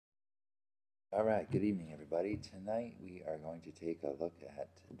All right, good evening, everybody. Tonight we are going to take a look at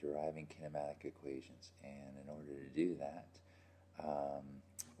deriving kinematic equations. And in order to do that, um,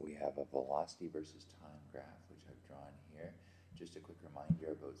 we have a velocity versus time graph, which I've drawn here. Just a quick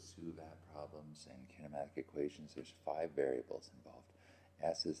reminder about SUVAT problems and kinematic equations. There's 5 variables involved.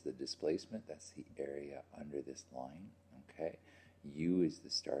 S is the displacement, that's the area under this line. Okay. U is the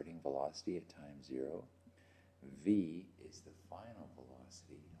starting velocity at time 0. V is the final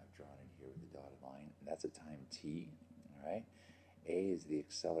velocity. I've drawn it here with a dotted line. That's at time t. All right. A is the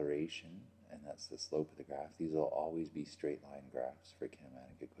acceleration, and that's the slope of the graph. These will always be straight line graphs for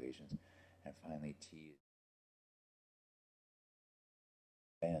kinematic equations. And finally, t.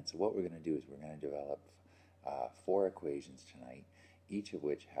 And so what we're going to do is we're going to develop 4 equations tonight, each of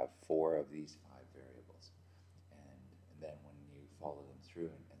which have 4 of these 5 variables. And then when you follow them through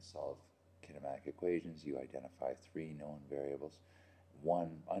and solve kinematic equations, you identify 3 known variables,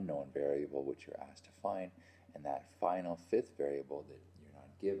 1 unknown variable which you're asked to find, and that final 5th variable that you're not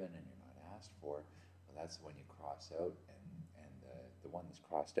given and you're not asked for, well, that's the one you cross out, and the one that's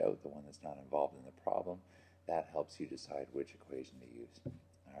crossed out, the one that's not involved in the problem, that helps you decide which equation to use.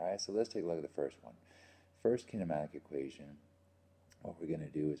 All right, so let's take a look at the first one. First kinematic equation, what we're going to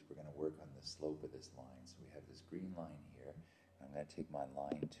do is we're going to work on the slope of this line. So we have this green line here. I'm going to take my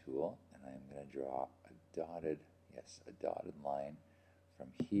line tool and I'm going to draw a dotted line from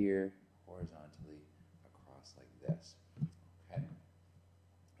here horizontally across like this. Okay?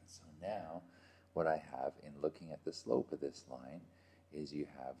 And so now what I have in looking at the slope of this line is you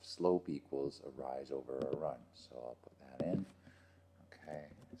have slope equals a rise over a run. So I'll put that in. Okay,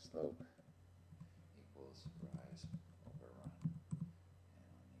 slope equals rise over run. And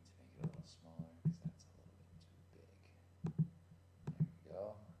I'll need to make it a little smaller because that's a little bit too big. There we go.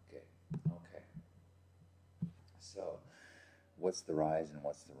 Okay. Okay. So what's the rise and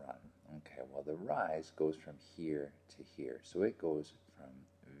what's the run? Okay, well the rise goes from here to here. So it goes from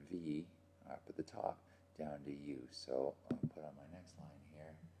V up at the top down to U. So I'll put on my next line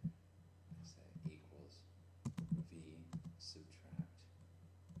here. I say equals V subtract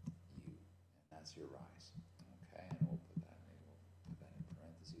U. And that's your rise. Okay, and we'll put that in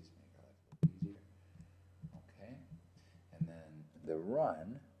parentheses, make our life a little easier. Okay, and then the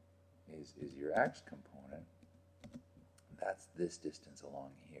run is your x component. That's this distance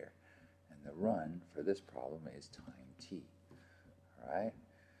along here. And the run for this problem is time t. All right?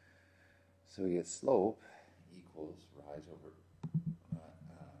 So we get slope equals rise over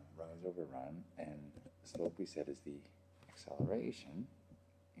run, and slope we said is the acceleration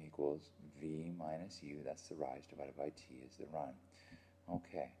equals v minus u, that's the rise, divided by t is the run.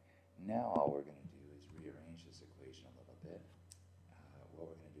 Okay, now all we're going to do is rearrange this equation a little bit. What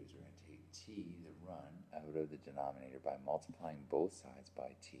we're going to do is we're going to take t, the run, out of the denominator by multiplying both sides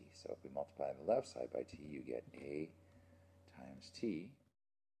by t. So if we multiply the left side by t, you get a times t,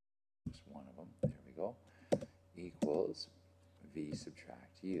 just one of them, there we go, equals v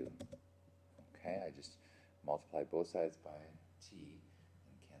subtract u. Okay, I just multiply both sides by t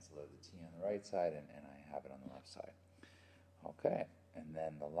and cancel out the t on the right side, and I have it on the left side. Okay, and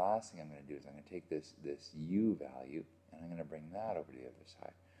then the last thing I'm going to do is I'm going to take this u value and I'm going to bring that over to the other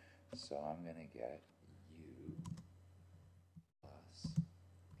side. So I'm going to get u plus at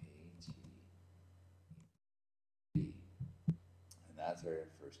v. And that's our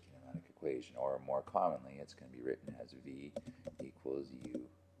first kinematic equation, or more commonly, it's going to be written as v equals u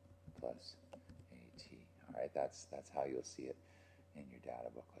plus at. All right, that's how you'll see it in your data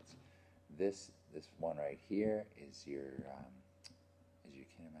booklets. This one right here is your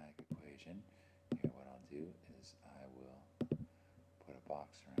kinematic equation. Here, what I'll do is I will put a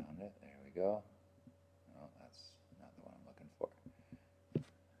box around it. There we go. No, that's not the one I'm looking for.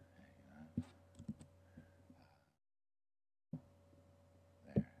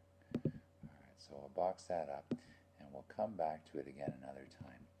 There. All right, so I'll box that up, and we'll come back to it again another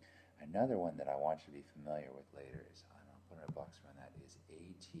time. Another one that I want you to be familiar with later is, and I'll put a box around that, is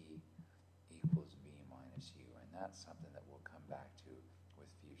AT equals V minus U, and that's something that we'll come back to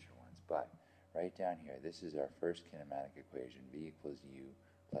with future ones. But right down here, this is our first kinematic equation, V equals U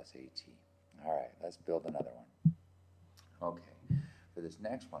plus AT. All right, let's build another one. Okay, for this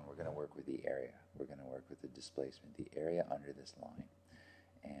next one, we're going to work with the area. We're going to work with the displacement, the area under this line.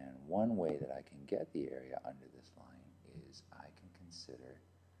 And one way that I can get the area under this line is I can consider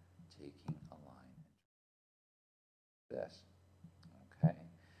taking a line and this. Okay,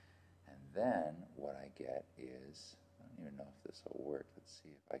 and then what I get is, I don't even know if this will work. Let's see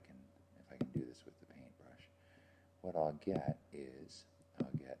if I can do this with the paintbrush. What I'll get is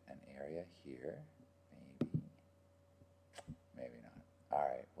I'll get an area here, maybe not. All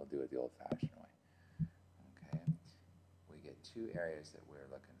right, we'll do it the old-fashioned way. Okay, we get two areas that we're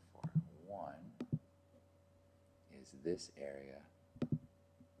looking for. One is this area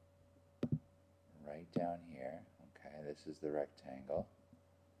right down here. Okay, this is the rectangle.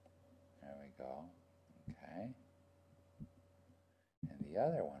 There we go. Okay. And the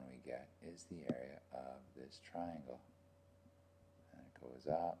other one we get is the area of this triangle. And it goes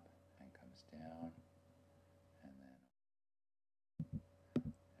up and comes down. And then,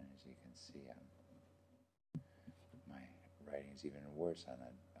 and as you can see, my writing is even worse on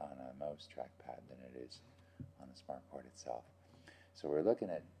a mouse trackpad than it is on the smartboard itself. So we're looking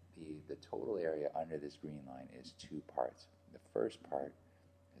at the total area under this green line is two parts. The first part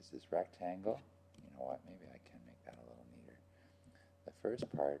is this rectangle. You know what? Maybe I can make that a little neater. The first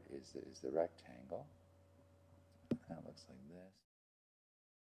part is the rectangle. That looks like this.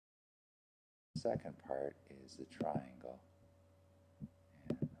 The second part is the triangle.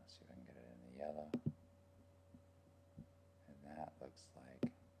 And let's see if I can get it in the yellow. And that looks like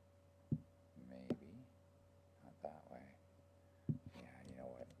maybe not that way. Yeah, you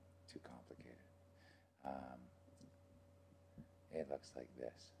know what? Too complicated. It looks like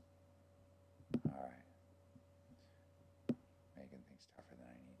this. All right. Making things tougher than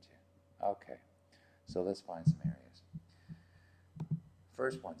I need to. Okay. So let's find some areas.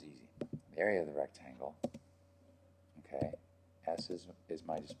 First one's easy. The area of the rectangle. Okay. S is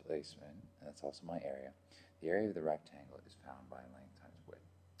my displacement, and that's also my area. The area of the rectangle is found by length times width.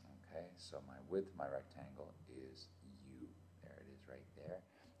 Okay. So my width of my rectangle is U. There it is right there.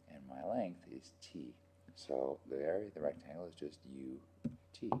 And my length is T. So the area of the rectangle is just U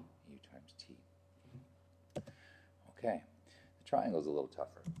times T. Okay, the triangle is a little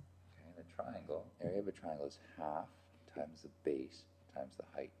tougher. Okay, the area of a triangle is half times the base times the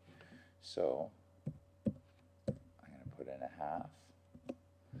height. So I'm going to put in a half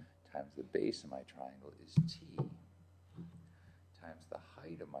times the base of my triangle is T times the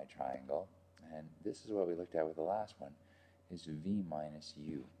height of my triangle, and this is what we looked at with the last one, is V minus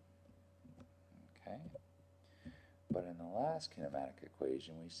U. Okay? But in the last kinematic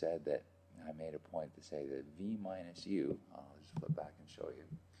equation, we said that, I made a point to say that V minus U, I'll just flip back and show you,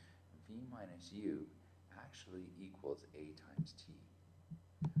 V minus U actually equals A times T.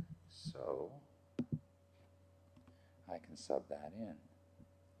 So, I can sub that in.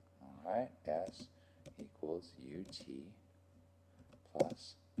 Alright, S equals UT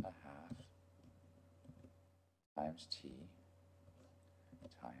plus a half times T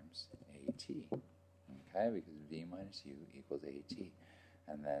times AT. Okay, because V minus U equals AT.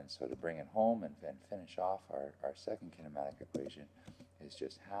 And then, so to bring it home and finish off our second kinematic equation is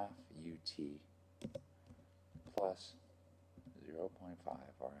just half UT plus 0.5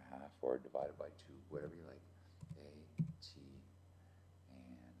 or a half or divided by 2, whatever you like, AT,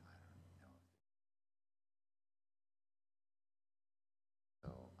 and I don't know.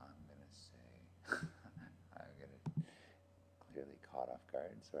 So I'm going to say, I'm going to clearly caught off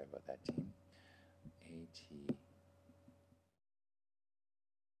guard, sorry about that, team. AT.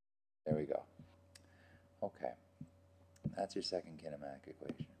 There we go. Okay. That's your second kinematic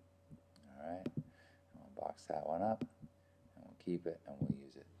equation. All right. And we'll box that one up, and we'll keep it, and we'll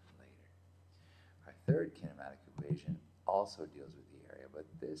use it later. Our third kinematic equation also deals with the area, but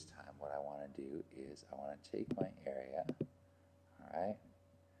this time what I want to do is I want to take my area, all right,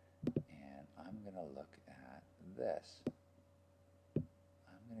 and I'm going to look at this.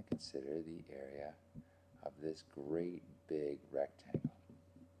 I'm going to consider the area of this great big rectangle.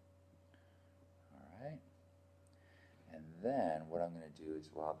 Alright? And then what I'm going to do is,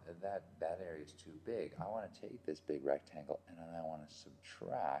 well, that area is too big. I want to take this big rectangle and then I want to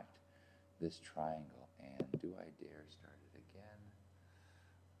subtract this triangle. And do I dare start it again?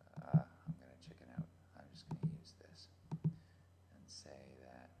 I'm going to chicken out. I'm just going to use this and say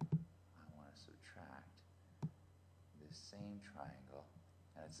that I want to subtract this same triangle.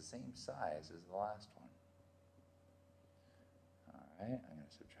 And it's the same size as the last one. Alright, I'm going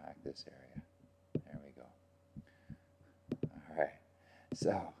to subtract this area. There we go. Alright,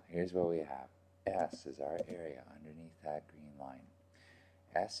 so here's what we have. S is our area underneath that green line.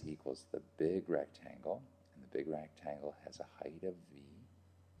 S equals the big rectangle, and the big rectangle has a height of V,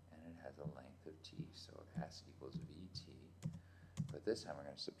 and it has a length of T, so S equals VT. But this time we're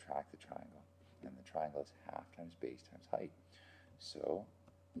going to subtract the triangle, and the triangle is half times base times height. So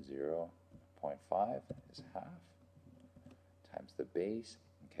 0.5 is half times the base.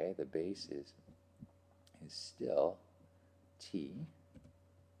 Okay, the base is still T,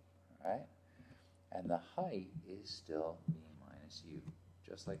 right? And the height is still V minus U,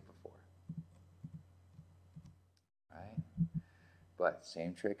 just like before, right? But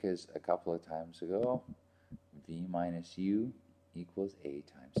same trick as a couple of times ago. V minus U equals A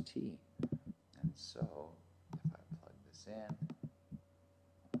times T. And so, if I plug this in,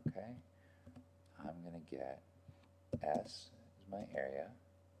 okay, I'm going to get S is my area,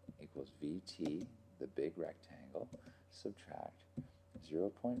 equals VT, the big rectangle, subtract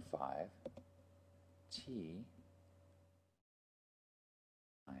 0.5 T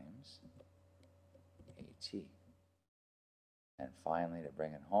times AT. And finally, to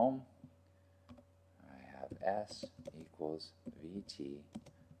bring it home, I have S equals VT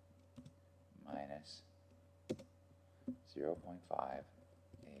minus 0.5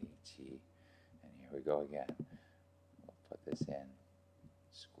 AT. And here we go again. We'll put this in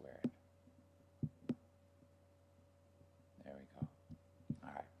squared. There we go.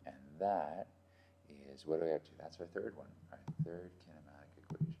 All right, and that is, what do we have to? That's our third one. All right, third kinematic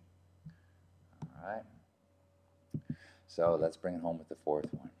equation. All right. So let's bring it home with the fourth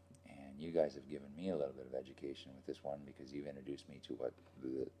one. And you guys have given me a little bit of education with this one because you've introduced me to what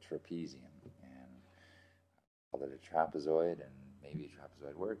the trapezium, and I call it a trapezoid, and maybe a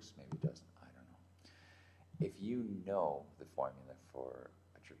trapezoid works, maybe it doesn't, I don't know. If you know the formula for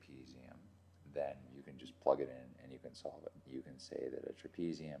a trapezium, then you can just plug it in and you can solve it. You can say that a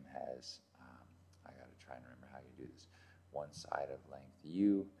trapezium has, I got to try and remember how you do this, one side of length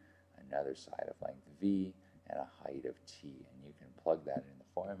U, another side of length V, and a height of T, and you can plug that in the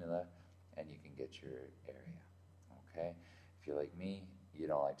formula and you can get your area. Okay, if you're like me, you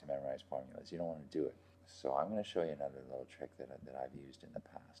don't like to memorize formulas, you don't want to do it. So I'm going to show you another little trick that I've used in the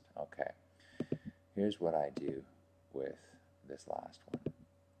past. Okay, here's what I do with this last one.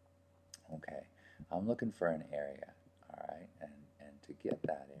 Okay, I'm looking for an area, all right, and to get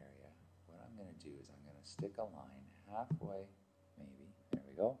that area, what I'm going to do is I'm going to stick a line halfway, maybe, there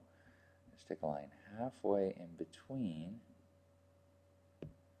we go. Stick a line halfway in between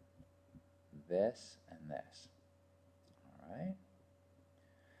this and this. All right?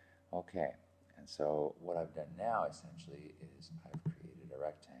 Okay, and so what I've done now essentially is I've created a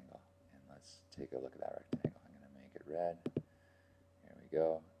rectangle. And let's take a look at that rectangle. I'm going to make it red. Here we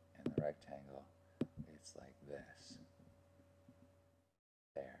go. And the rectangle, it's like this.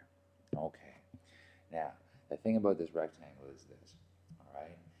 There. Okay. Now, the thing about this rectangle is this. All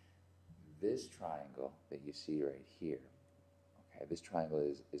right? This triangle that you see right here, okay, this triangle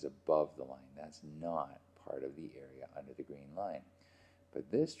is above the line. That's not part of the area under the green line. But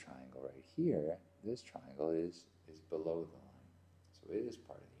this triangle right here, this triangle is below the line. So it is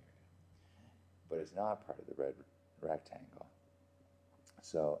part of the area. But it's not part of the red rectangle.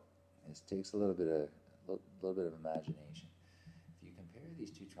 So this takes a little bit of imagination. If you compare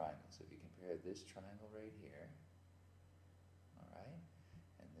these two triangles, if you compare this triangle right here,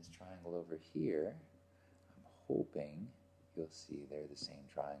 this triangle over here, I'm hoping you'll see they're the same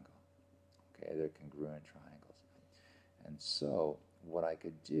triangle. Okay, they're congruent triangles. And so what I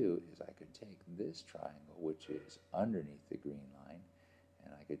could do is I could take this triangle, which is underneath the green line,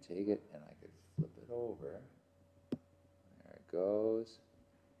 and I could take it and I could flip it over. There it goes,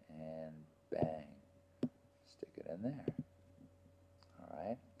 and bang, stick it in there. All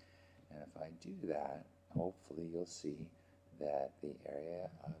right, and if I do that, hopefully you'll see that the area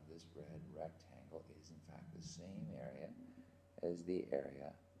of this red rectangle is in fact the same area as the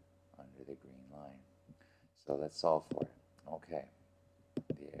area under the green line. So let's solve for it. Okay,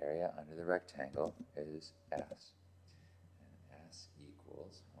 the area under the rectangle is S. And S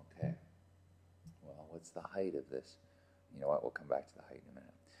equals, okay, well, what's the height of this? You know what, we'll come back to the height in a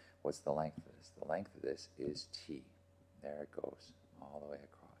minute. What's the length of this? The length of this is T. There it goes, all the way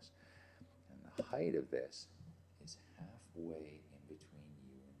across. And the height of this is halfway in between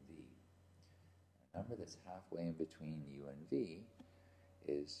U and V. A number that's halfway in between U and V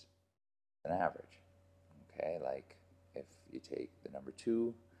is an average. Okay, like if you take the number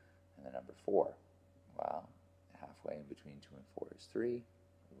 2 and the number 4, well, halfway in between 2 and 4 is 3.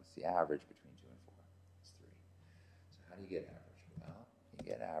 What's the average between 2 and 4? It's 3. So how do you get average? Well, you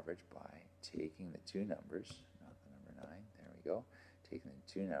get average by taking the two numbers, not the number 9, there we go, taking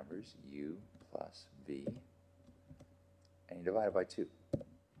the two numbers, U plus V, and you divide it by 2.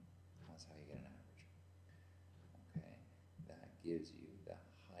 That's how you get an average. Okay, that gives you the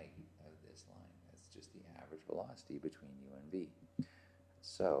height of this line. That's just the average velocity between U and V.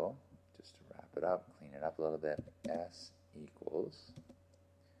 So, just to wrap it up, clean it up a little bit, S equals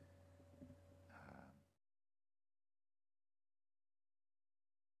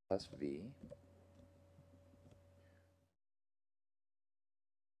plus V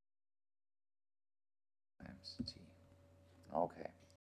times T. Okay,